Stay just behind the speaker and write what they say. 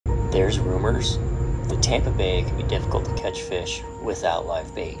There's rumors that Tampa Bay can be difficult to catch fish without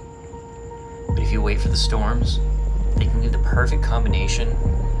live bait. But if you wait for the storms, they can give the perfect combination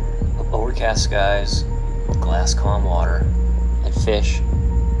of overcast skies, glass calm water, and fish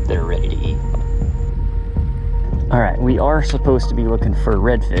that are ready to eat. All right, we are supposed to be looking for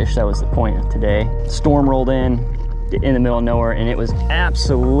redfish. That was the point of today. Storm rolled in the middle of nowhere, and it was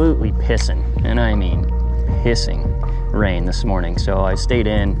absolutely pissing, and I mean pissing rain this morning. So I stayed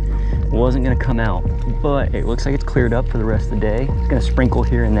in, wasn't gonna come out, but it looks like it's cleared up for the rest of the day. It's gonna sprinkle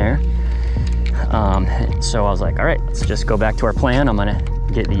here and there. So I was like, all right, let's just go back to our plan. I'm gonna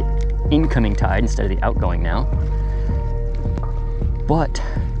get the incoming tide instead of the outgoing now. But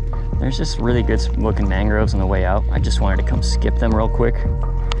there's just really good looking mangroves on the way out. I just wanted to come skip them real quick.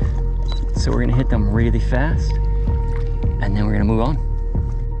 So we're gonna hit them really fast, and then we're gonna move on.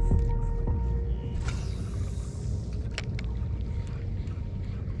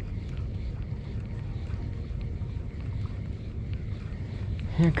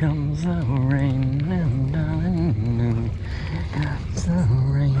 Here comes the rain, and darling, here comes the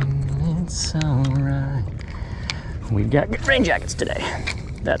rain, it's alright. We've got good rain jackets today.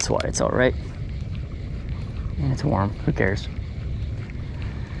 That's why it's alright. And it's warm, who cares?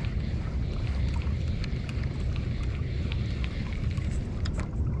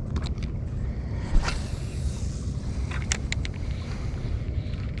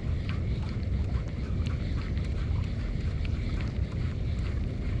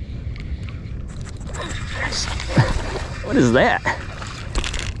 What is that?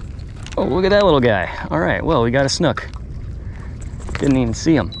 Oh, look at that little guy. All right, well, we got a snook. Didn't even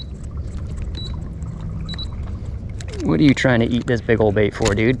see him. What are you trying to eat this big old bait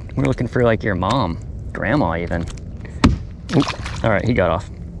for, dude? We're looking for like your mom, grandma even. Oop. All right, he got off.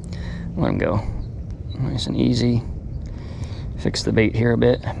 Let him go. Nice and easy. Fix the bait here a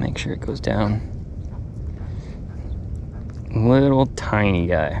bit, make sure it goes down. Little tiny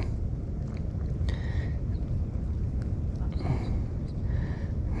guy.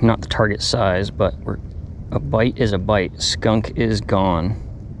 Not the target size, but a bite is a bite. Skunk is gone.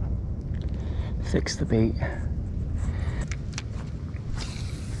 Fix the bait.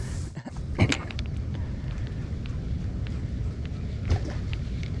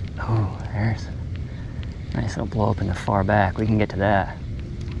 Oh, there's a nice little blow up in the far back. We can get to that.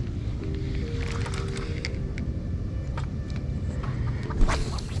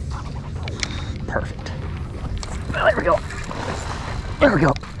 Perfect. Well, there we go. There we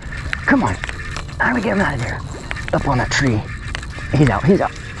go. Come on. How do we get him out of there? Up on that tree. He's out. He's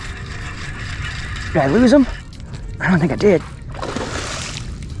out. Did I lose him? I don't think I did.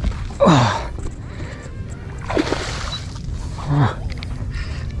 Oh.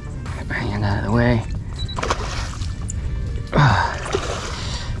 Get my hand out of the way.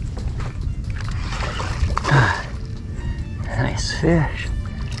 Nice fish.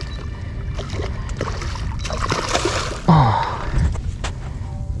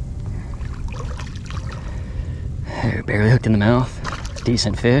 Barely hooked in the mouth.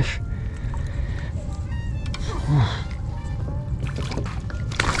 Decent fish.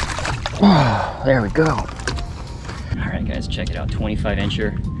 Oh, there we go. All right, guys, check it out. 25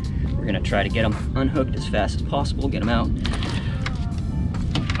 incher. We're gonna try to get them unhooked as fast as possible. Get them out.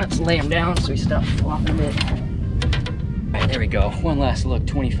 Let's lay them down so we stop flopping a bit. All right, there we go. One last look.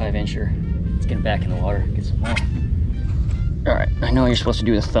 25 incher. Let's get them back in the water. Get some more. All right, I know you're supposed to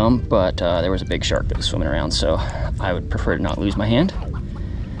do the thumb, but there was a big shark that was swimming around, so I would prefer to not lose my hand.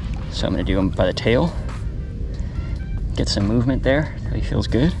 So I'm gonna do him by the tail. Get some movement there until he feels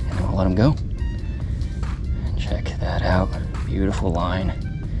good, and then we'll let him go. And check that out. Beautiful line.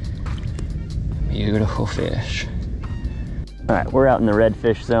 Beautiful fish. All right, we're out in the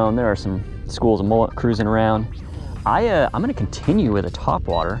redfish zone. There are some schools of mullet cruising around. I'm gonna continue with a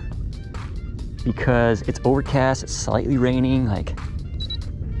topwater because it's overcast, it's slightly raining. Like,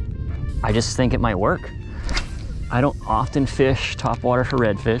 I just think it might work. I don't often fish topwater for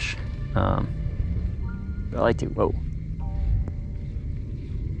redfish. But I like to, whoa.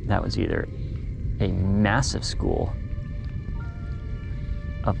 That was either a massive school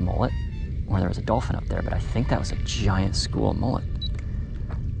of mullet or there was a dolphin up there, but I think that was a giant school of mullet.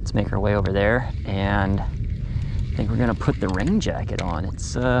 Let's make our way over there, and I think we're gonna put the rain jacket on.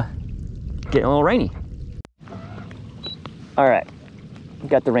 It's getting a little rainy. All right,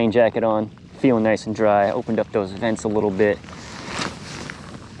 got the rain jacket on, feeling nice and dry. Opened up those vents a little bit,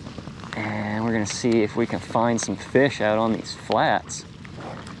 and we're gonna see if we can find some fish out on these flats.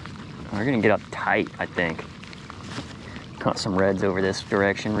 We're gonna get up tight, I think. Caught some reds over this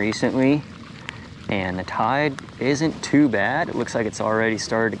direction recently, and the tide isn't too bad. It looks like it's already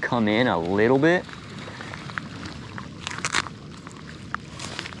started to come in a little bit.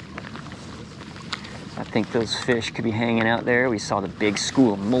 I think those fish could be hanging out there. We saw the big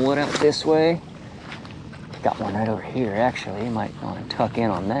school of mullet out this way. Got one right over here, actually. You might want to tuck in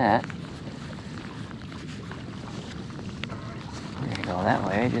on that. We're gonna go that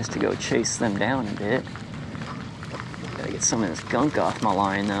way just to go chase them down a bit. Gotta get some of this gunk off my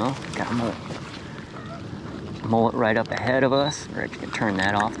line though. Got a mullet right up ahead of us. We're actually gonna turn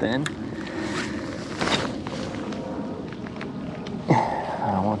that off then.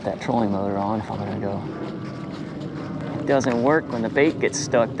 I don't want that trolling motor on if I'm gonna go. It doesn't work when the bait gets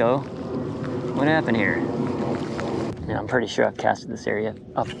stuck though. What happened here? Yeah, I'm pretty sure I've casted this area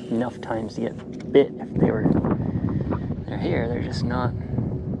up enough times to get bit. If they're here, they're just not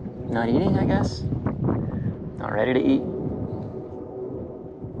eating, I guess. Not ready to eat.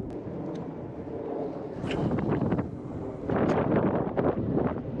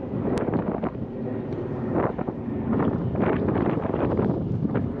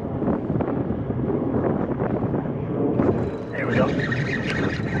 There we go.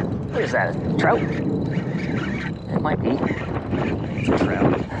 What is that? A trout? It might be. It's a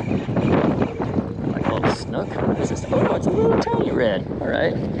trout. Like a little snook. What is this? Oh no, it's a little tiny red. All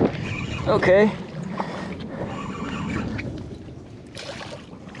right. Okay.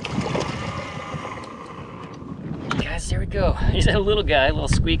 Guys, there we go. He's a little guy, a little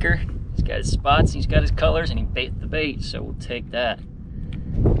squeaker. He's got his spots, he's got his colors, and he bait the bait, so we'll take that.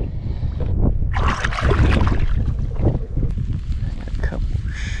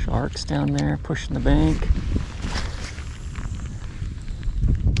 Sharks down there pushing the bank.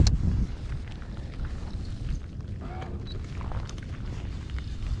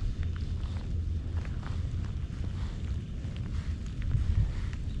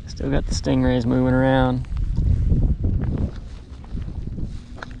 Still got the stingrays moving around.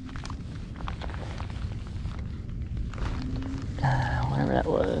 Whatever that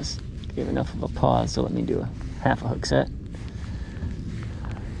was, gave enough of a pause, so let me do a half a hook set.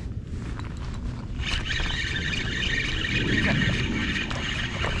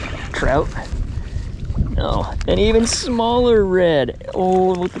 Trout. No, an even smaller red.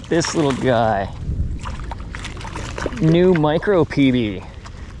 Oh, look at this little guy. New micro PB.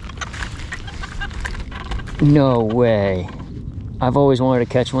 No way. I've always wanted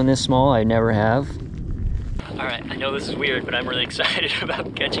to catch one this small. I never have. All right, I know this is weird, but I'm really excited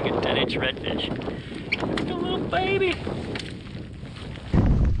about catching a 10-inch redfish. Look at the little baby.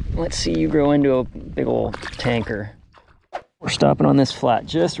 Let's see you grow into a big old tanker. We're stopping on this flat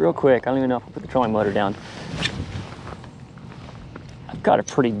just real quick. I don't even know if I'll put the trolling motor down. I've got a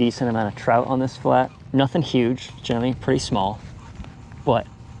pretty decent amount of trout on this flat. Nothing huge, generally pretty small. But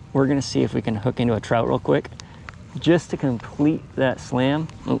we're gonna see if we can hook into a trout real quick just to complete that slam.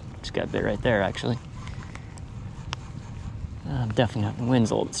 Oh, just got a bit right there actually. Definitely not, the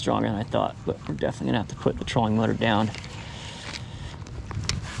wind's a little bit stronger than I thought, but we're definitely gonna have to put the trolling motor down.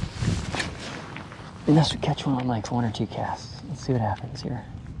 Unless we catch one on like 1 or 2 casts. Let's see what happens here.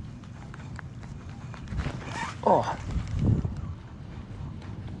 Oh.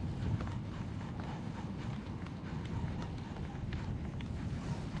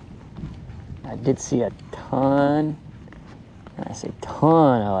 I did see a ton, and I say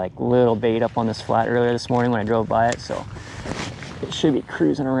ton of like little bait up on this flat earlier this morning when I drove by it, so it should be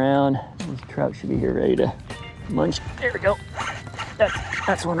cruising around. These trout should be here ready to munch. There we go.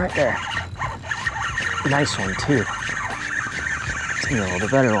 That's one right there. Nice one too. A little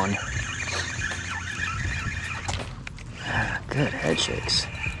better one. Good head shakes.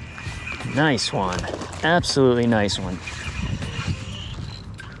 Nice one. Absolutely nice one.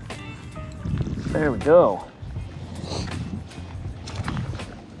 There we go.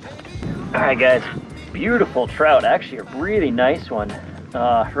 All right, guys. Beautiful trout. Actually, a really nice one.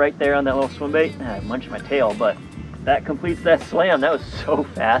 Right there on that little swim bait. I munched my tail, but that completes that slam. That was so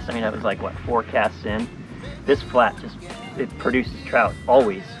fast. I mean, that was like, what, 4 casts in? This flat just, it produces trout,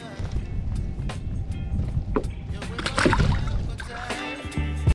 always.